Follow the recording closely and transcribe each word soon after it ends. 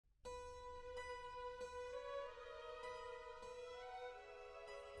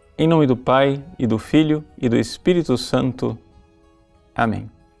Em nome do Pai, e do Filho, e do Espírito Santo. Amém.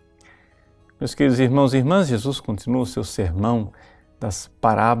 Meus queridos irmãos e irmãs, Jesus continua o seu sermão das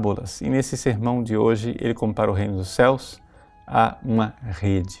parábolas. E nesse sermão de hoje, ele compara o reino dos céus a uma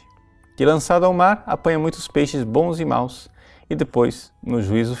rede, que lançada ao mar, apanha muitos peixes bons e maus. E depois, no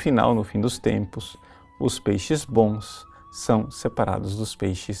juízo final, no fim dos tempos, os peixes bons são separados dos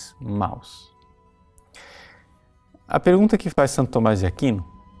peixes maus. A pergunta que faz Santo Tomás de Aquino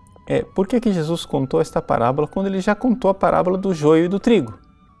é: por que Jesus contou esta parábola quando ele já contou a parábola do joio e do trigo?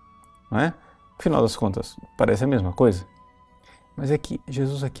 Não é? Afinal das contas, parece a mesma coisa. Mas é que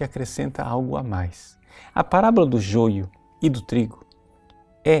Jesus aqui acrescenta algo a mais. A parábola do joio e do trigo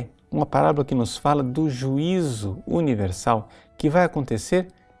é uma parábola que nos fala do juízo universal que vai acontecer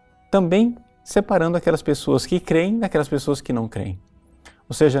também separando aquelas pessoas que creem daquelas pessoas que não creem.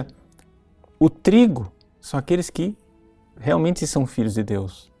 Ou seja, o trigo são aqueles que realmente são filhos de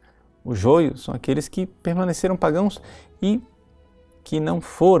Deus. O joio são aqueles que permaneceram pagãos e que não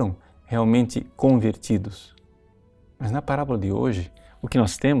foram realmente convertidos. Mas na parábola de hoje, o que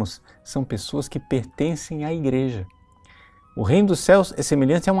nós temos são pessoas que pertencem à Igreja. O reino dos céus é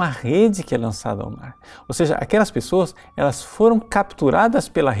semelhante a uma rede que é lançada ao mar. Ou seja, aquelas pessoas, elas foram capturadas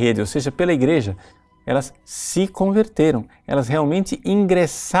pela rede, ou seja, pela Igreja. Elas se converteram, elas realmente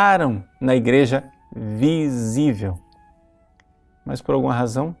ingressaram na Igreja visível. Mas por alguma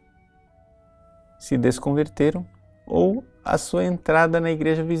razão se desconverteram ou a sua entrada na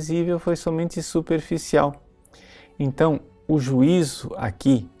Igreja visível foi somente superficial. Então, o juízo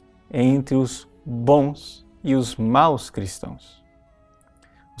aqui é entre os bons e os maus cristãos.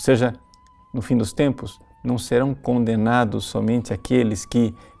 Ou seja, no fim dos tempos, não serão condenados somente aqueles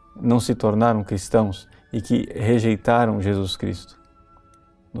que não se tornaram cristãos e que rejeitaram Jesus Cristo.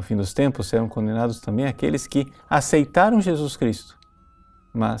 No fim dos tempos, serão condenados também aqueles que aceitaram Jesus Cristo,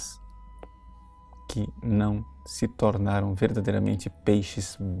 mas que não se tornaram verdadeiramente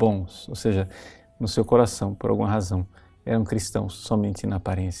peixes bons, ou seja, no seu coração, por alguma razão, eram cristãos somente na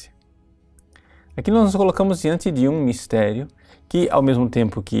aparência. Aqui nós nos colocamos diante de um mistério que, ao mesmo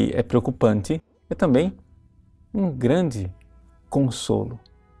tempo que é preocupante, é também um grande consolo.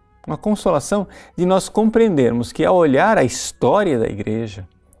 Uma consolação de nós compreendermos que, ao olhar a história da Igreja,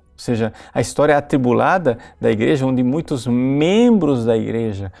 ou seja, a história atribulada da Igreja, onde muitos membros da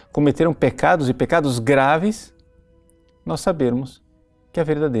Igreja cometeram pecados e pecados graves, nós sabemos que a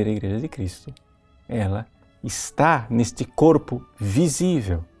verdadeira Igreja de Cristo, ela está neste corpo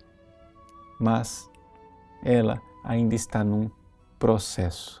visível, mas ela ainda está num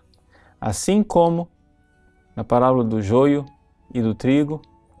processo. Assim como na parábola do joio e do trigo,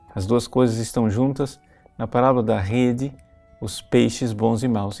 as duas coisas estão juntas, na parábola da rede, os peixes bons e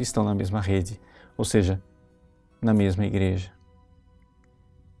maus estão na mesma rede, ou seja, na mesma igreja.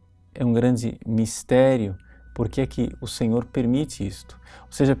 É um grande mistério porque é que o Senhor permite isto,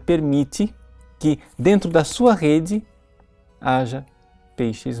 ou seja, permite que dentro da sua rede haja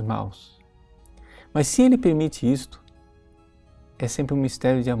peixes maus. Mas se Ele permite isto, é sempre um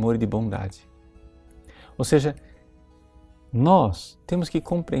mistério de amor e de bondade. Ou seja, nós temos que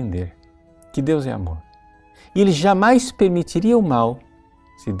compreender que Deus é amor. E Ele jamais permitiria o mal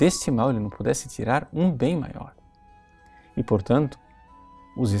se deste mal Ele não pudesse tirar um bem maior. E, portanto,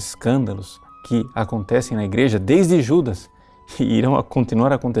 os escândalos que acontecem na Igreja desde Judas e irão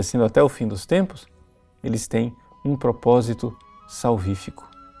continuar acontecendo até o fim dos tempos, eles têm um propósito salvífico.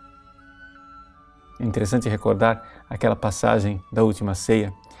 É interessante recordar aquela passagem da última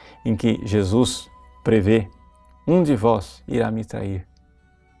ceia em que Jesus prevê: um de vós irá me trair.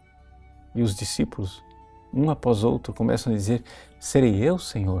 E os discípulos, um após outro, começam a dizer: serei eu,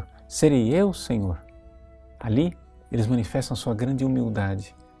 Senhor, serei eu, Senhor. Ali eles manifestam a sua grande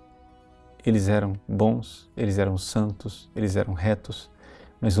humildade. Eles eram bons, eles eram santos, eles eram retos,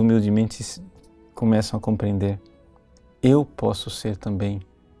 mas humildemente começam a compreender: eu posso ser também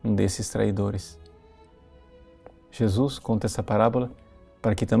um desses traidores. Jesus conta essa parábola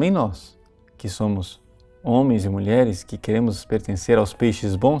para que também nós, que somos homens e mulheres que queremos pertencer aos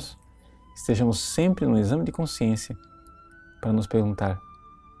peixes bons, estejamos sempre no exame de consciência para nos perguntar: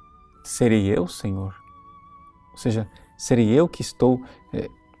 serei eu, Senhor? Ou seja, serei eu que estou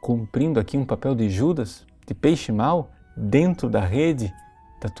cumprindo aqui um papel de Judas, de peixe mau, dentro da rede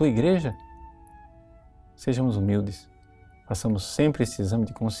da tua igreja? Sejamos humildes, façamos sempre esse exame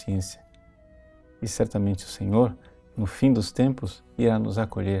de consciência. E certamente o Senhor, no fim dos tempos, irá nos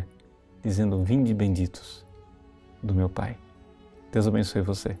acolher, dizendo: vinde benditos do meu Pai. Deus abençoe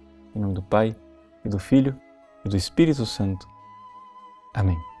você. Em nome do Pai, e do Filho, e do Espírito Santo.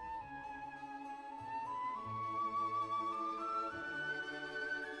 Amém.